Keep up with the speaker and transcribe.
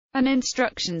An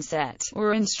instruction set,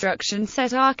 or instruction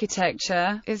set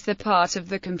architecture, is the part of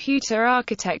the computer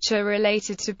architecture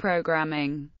related to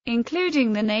programming,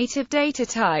 including the native data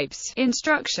types,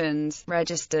 instructions,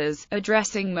 registers,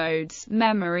 addressing modes,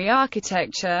 memory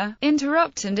architecture,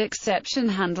 interrupt and exception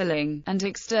handling, and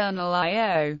external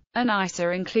I/O. An ISA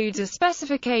includes a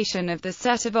specification of the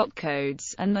set of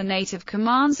opcodes, and the native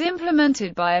commands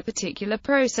implemented by a particular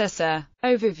processor.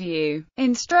 Overview.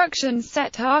 Instruction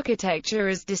set architecture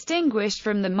is distinguished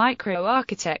from the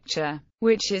microarchitecture,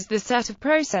 which is the set of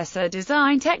processor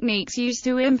design techniques used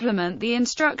to implement the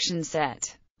instruction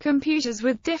set. Computers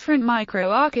with different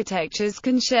microarchitectures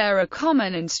can share a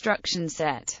common instruction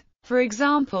set. For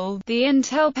example, the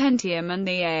Intel Pentium and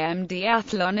the AMD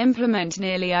Athlon implement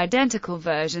nearly identical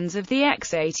versions of the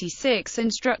x86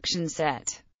 instruction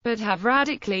set, but have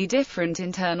radically different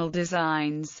internal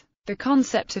designs. The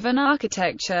concept of an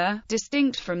architecture,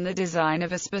 distinct from the design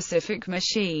of a specific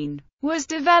machine, was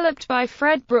developed by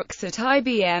Fred Brooks at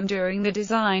IBM during the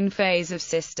design phase of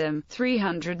System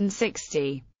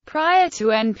 360. Prior to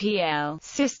NPL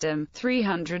System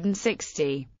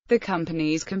 360, the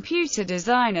company's computer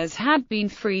designers had been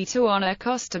free to honor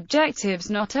cost objectives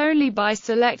not only by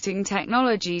selecting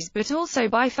technologies but also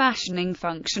by fashioning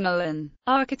functional and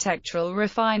architectural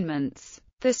refinements.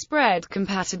 The spread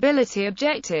compatibility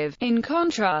objective, in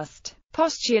contrast,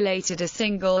 postulated a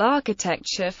single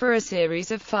architecture for a series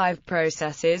of 5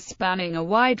 processes spanning a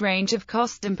wide range of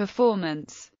cost and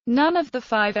performance. None of the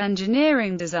 5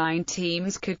 engineering design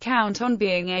teams could count on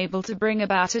being able to bring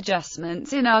about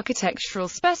adjustments in architectural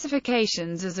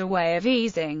specifications as a way of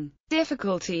easing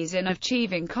difficulties in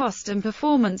achieving cost and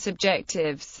performance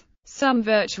objectives. Some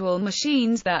virtual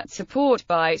machines that support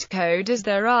bytecode as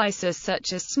their ISAs,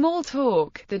 such as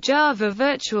Smalltalk, the Java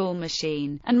Virtual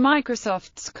Machine, and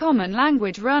Microsoft's Common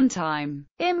Language Runtime,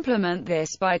 implement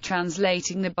this by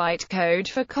translating the bytecode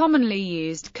for commonly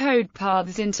used code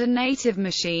paths into native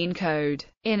machine code.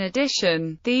 In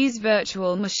addition, these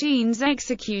virtual machines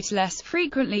execute less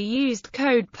frequently used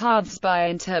code paths by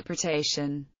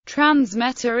interpretation.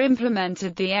 Transmeta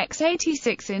implemented the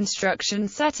x86 instruction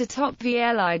set atop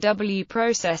VLIW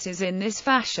processes in this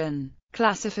fashion.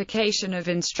 Classification of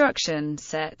instruction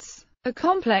sets. A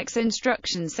complex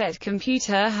instruction set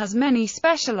computer has many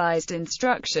specialized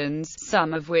instructions,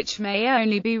 some of which may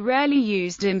only be rarely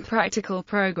used in practical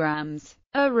programs.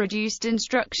 A reduced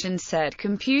instruction set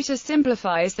computer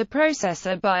simplifies the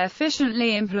processor by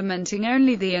efficiently implementing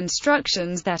only the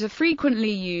instructions that are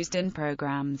frequently used in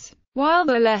programs, while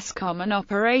the less common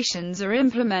operations are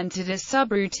implemented as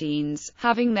subroutines,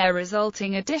 having their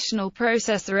resulting additional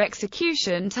processor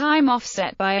execution time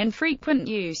offset by infrequent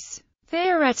use.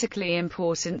 Theoretically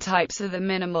important types are the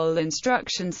minimal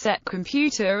instruction set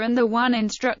computer and the one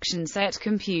instruction set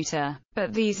computer,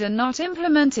 but these are not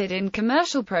implemented in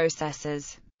commercial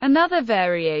processors. Another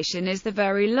variation is the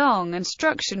very long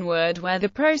instruction word, where the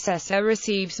processor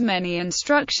receives many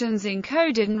instructions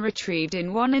encoded and retrieved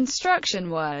in one instruction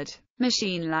word.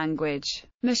 Machine language.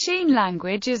 Machine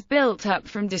language is built up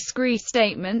from discrete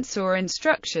statements or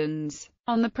instructions.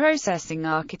 On the processing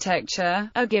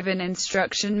architecture, a given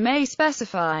instruction may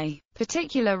specify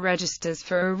particular registers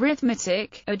for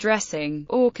arithmetic, addressing,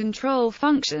 or control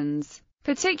functions,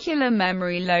 particular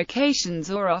memory locations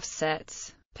or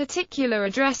offsets, particular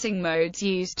addressing modes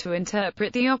used to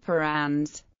interpret the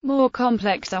operands. More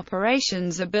complex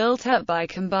operations are built up by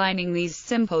combining these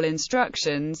simple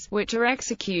instructions, which are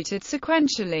executed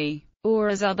sequentially, or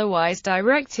as otherwise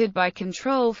directed by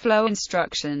control flow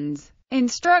instructions.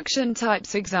 Instruction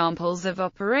types. Examples of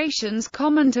operations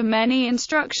common to many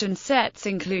instruction sets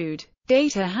include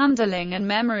data handling and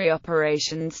memory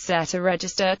operations. Set a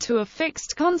register to a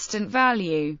fixed constant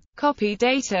value, copy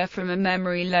data from a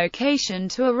memory location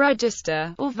to a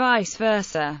register, or vice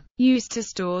versa. Used to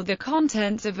store the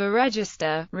contents of a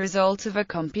register, result of a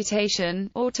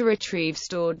computation, or to retrieve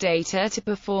stored data to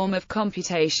perform a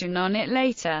computation on it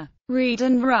later. Read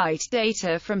and write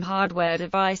data from hardware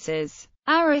devices.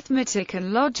 Arithmetic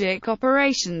and logic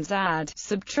operations. Add,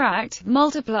 subtract,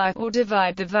 multiply, or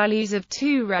divide the values of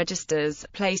 2 registers,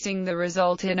 placing the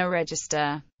result in a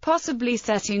register, possibly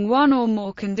setting one or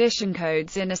more condition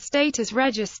codes in a status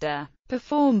register.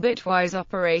 Perform bitwise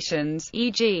operations,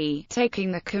 e.g.,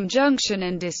 taking the conjunction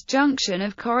and disjunction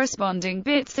of corresponding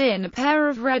bits in a pair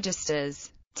of registers,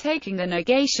 taking the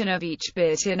negation of each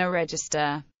bit in a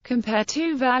register. Compare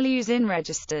 2 values in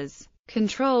registers.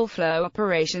 Control flow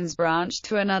operations. Branch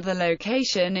to another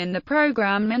location in the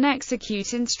program and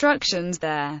execute instructions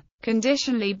there.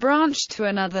 Conditionally branch to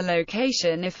another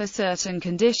location if a certain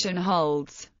condition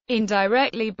holds.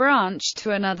 indirectly branch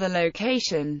to another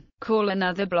location, call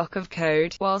another block of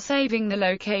code, while saving the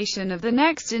location of the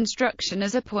next instruction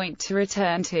as a point to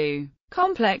return to.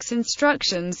 Complex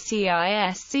instructions.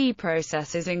 CISC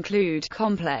processors include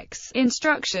complex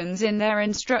instructions in their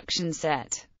instruction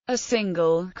set. A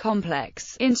single,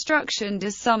 complex instruction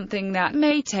does something that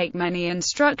may take many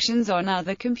instructions on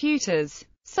other computers.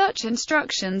 Such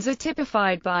instructions are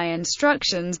typified by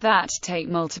instructions that take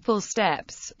multiple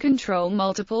steps, control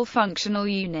multiple functional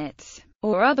units,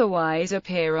 or otherwise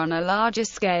appear on a larger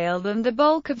scale than the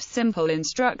bulk of simple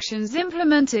instructions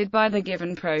implemented by the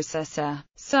given processor.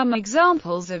 Some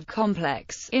examples of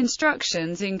complex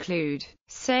instructions include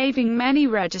saving many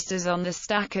registers on the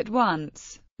stack at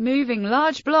once, moving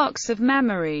large blocks of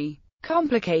memory,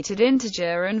 complicated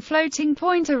integer and floating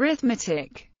point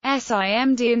arithmetic.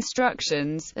 SIMD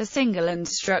instructions, a single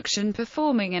instruction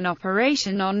performing an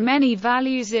operation on many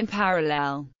values in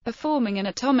parallel, performing an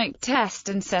atomic test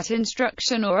and set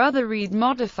instruction or other read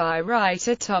modify write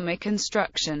atomic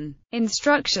instruction.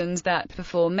 Instructions that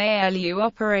perform ALU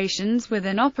operations with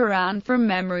an operand from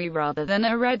memory rather than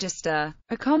a register.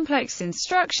 A complex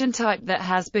instruction type that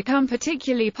has become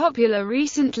particularly popular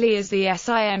recently is the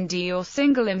SIMD or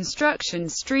single instruction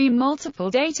stream multiple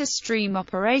data stream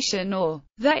operation or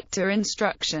vector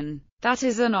instruction. That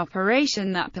is an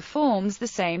operation that performs the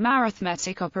same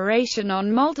arithmetic operation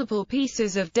on multiple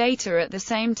pieces of data at the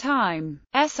same time.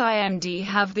 SIMD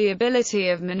have the ability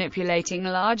of manipulating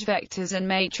large vectors and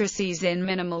matrices in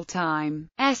minimal time.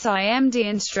 SIMD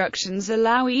instructions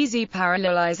allow easy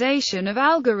parallelization of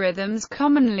algorithms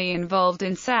commonly involved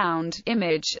in sound,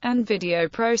 image, and video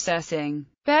processing.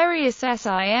 Various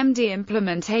SIMD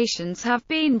implementations have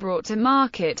been brought to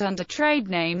market under trade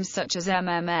names such as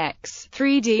MMX,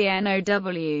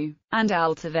 3DNOW, and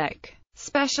AltaVec.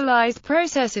 Specialized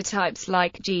processor types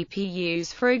like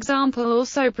GPUs, for example,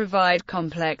 also provide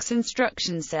complex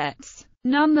instruction sets.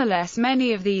 Nonetheless,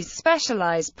 many of these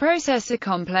specialized processor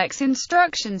complex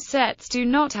instruction sets do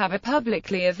not have a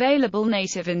publicly available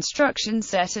native instruction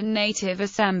set and native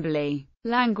assembly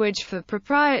language for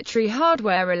proprietary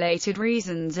hardware-related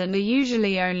reasons, and are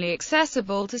usually only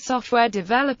accessible to software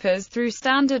developers through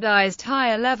standardized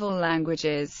higher-level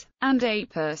languages and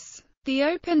APUS. The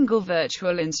OpenGL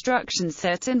Virtual Instruction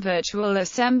Set and Virtual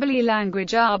Assembly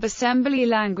Language, ARB Assembly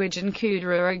Language, and CUDA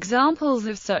are examples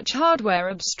of such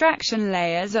hardware abstraction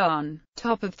layers on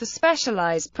top of the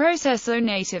specialized processor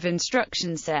native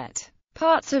instruction set.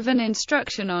 Parts of an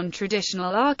instruction on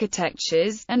traditional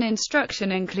architectures. An instruction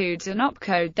includes an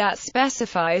opcode that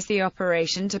specifies the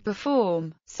operation to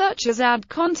perform, such as add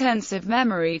contents of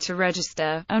memory to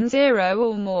register, and 0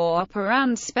 or more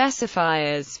operand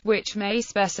specifiers, which may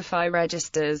specify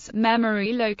registers,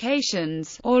 memory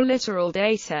locations, or literal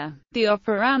data. The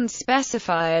operand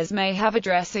specifiers may have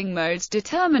addressing modes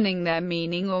determining their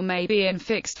meaning or may be in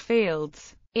fixed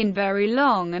fields. In very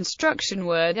long instruction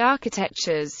word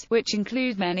architectures, which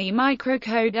include many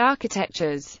microcode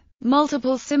architectures,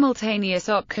 multiple simultaneous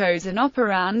opcodes and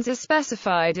operands are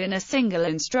specified in a single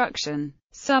instruction.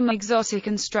 Some exotic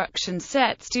instruction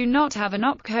sets do not have an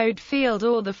opcode field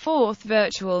or the fourth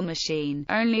virtual machine,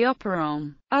 only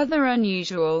operand. Other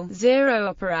unusual,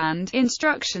 zero-operand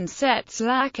instruction sets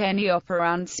lack any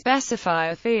operand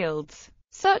specifier fields,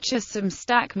 such as some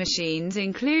stack machines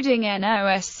including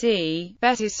NOSC,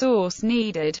 better source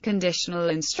needed. Conditional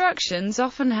instructions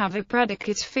often have a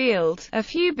predicate field, a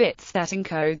few bits that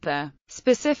encode the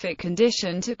specific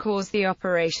condition to cause the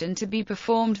operation to be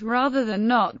performed rather than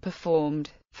not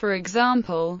performed. For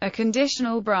example, a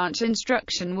conditional branch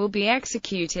instruction will be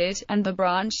executed, and the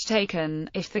branch taken,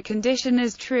 if the condition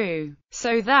is true,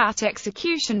 so that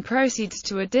execution proceeds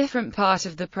to a different part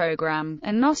of the program,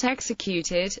 and not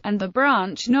executed, and the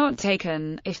branch not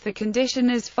taken, if the condition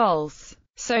is false,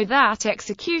 so that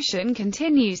execution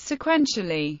continues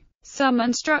sequentially. Some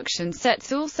instruction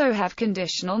sets also have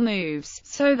conditional moves,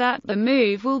 so that the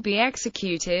move will be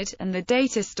executed, and the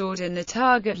data stored in the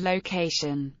target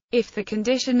location, if the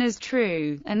condition is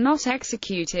true, and not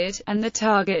executed, and the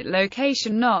target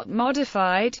location not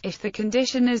modified, if the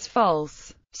condition is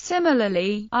false.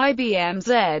 Similarly, IBM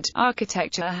Z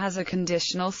architecture has a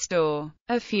conditional store.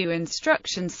 A few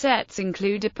instruction sets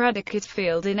include a predicate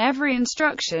field in every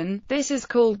instruction. This is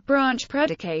called branch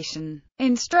predication.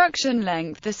 Instruction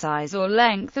length. The size or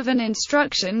length of an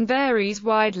instruction varies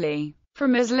widely,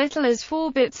 from as little as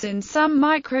 4 bits in some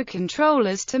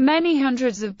microcontrollers to many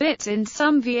hundreds of bits in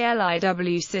some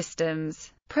VLIW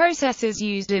systems. Processors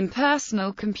used in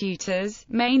personal computers,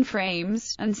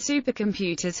 mainframes, and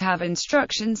supercomputers have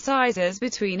instruction sizes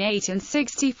between 8 and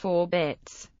 64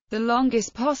 bits. The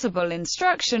longest possible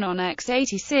instruction on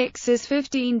x86 is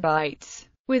 15 bytes.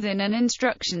 Within an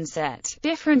instruction set,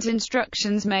 different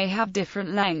instructions may have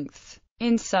different lengths.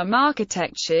 In some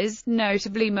architectures,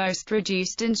 notably most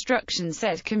reduced instruction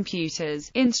set computers,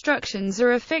 instructions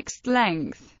are a fixed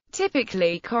length,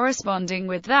 typically corresponding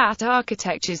with that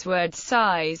architecture's word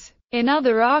size. In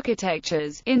other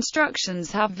architectures,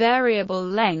 instructions have variable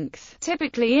length,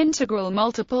 typically integral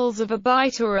multiples of a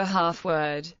byte or a half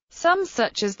word. Some,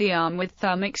 such as the ARM with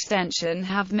thumb extension,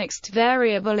 have mixed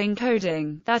variable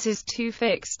encoding, that is, two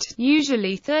fixed,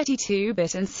 usually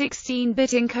 32-bit and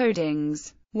 16-bit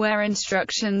encodings, where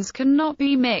instructions cannot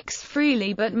be mixed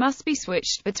freely but must be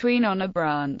switched between on a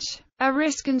branch. A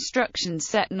RISC instruction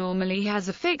set normally has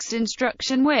a fixed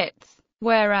instruction width,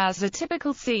 whereas a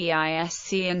typical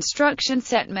CISC instruction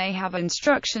set may have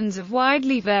instructions of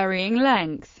widely varying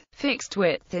length.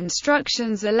 Fixed-width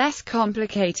instructions are less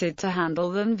complicated to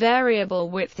handle than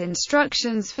variable-width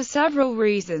instructions for several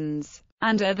reasons,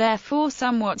 and are therefore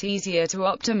somewhat easier to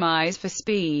optimize for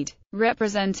speed.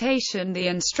 Representation: the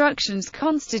instructions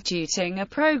constituting a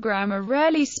program are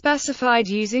rarely specified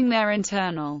using their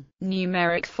internal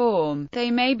numeric form.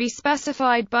 They may be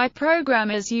specified by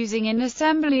programmers using an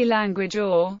assembly language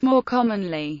or, more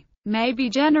commonly, may be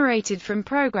generated from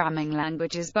programming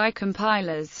languages by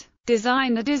compilers.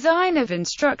 The design of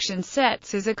instruction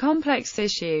sets is a complex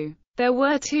issue. There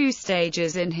were two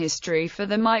stages in history for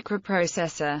the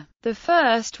microprocessor. The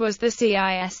first was the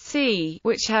CISC,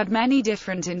 which had many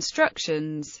different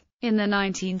instructions. In the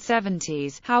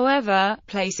 1970s, however,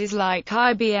 places like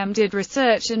IBM did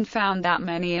research and found that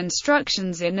many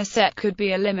instructions in a set could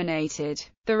be eliminated.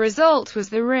 The result was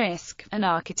the RISC, an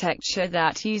architecture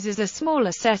that uses a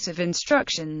smaller set of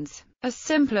instructions. A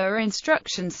simpler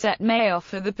instruction set may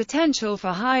offer the potential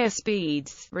for higher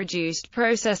speeds, reduced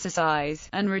processor size,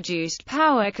 and reduced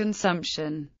power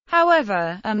consumption.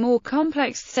 However, a more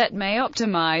complex set may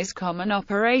optimize common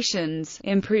operations,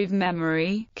 improve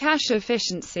memory, cache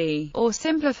efficiency, or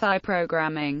simplify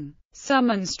programming.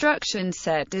 Some instruction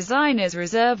set designers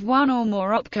reserve one or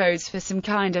more opcodes for some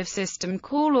kind of system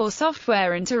call or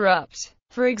software interrupt.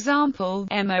 For example,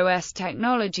 MOS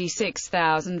Technology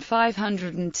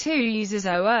 6502 uses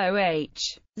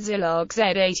OOH. Zilog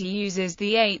Z80 uses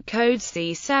the 8-code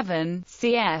C7,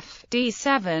 CF,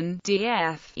 D7,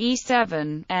 DF,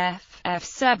 E7, F,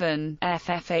 F7,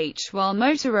 FFH, while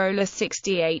Motorola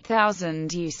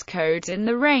 68000 use codes in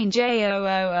the range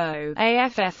A000,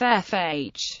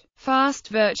 AFFFH. Fast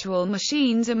virtual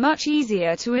machines are much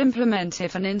easier to implement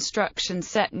if an instruction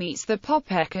set meets the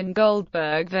Popek and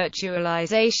Goldberg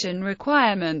virtualization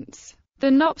requirements.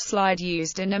 The NOP slide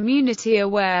used in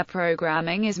immunity-aware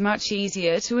programming is much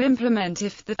easier to implement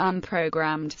if the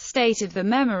unprogrammed state of the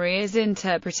memory is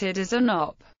interpreted as a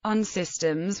NOP. On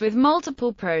systems with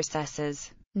multiple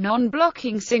processors,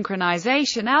 non-blocking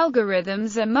synchronization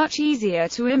algorithms are much easier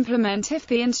to implement if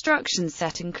the instruction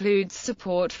set includes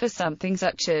support for something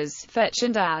such as fetch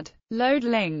and add, load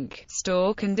link,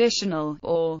 store conditional,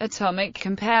 or atomic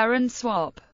compare and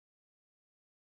swap.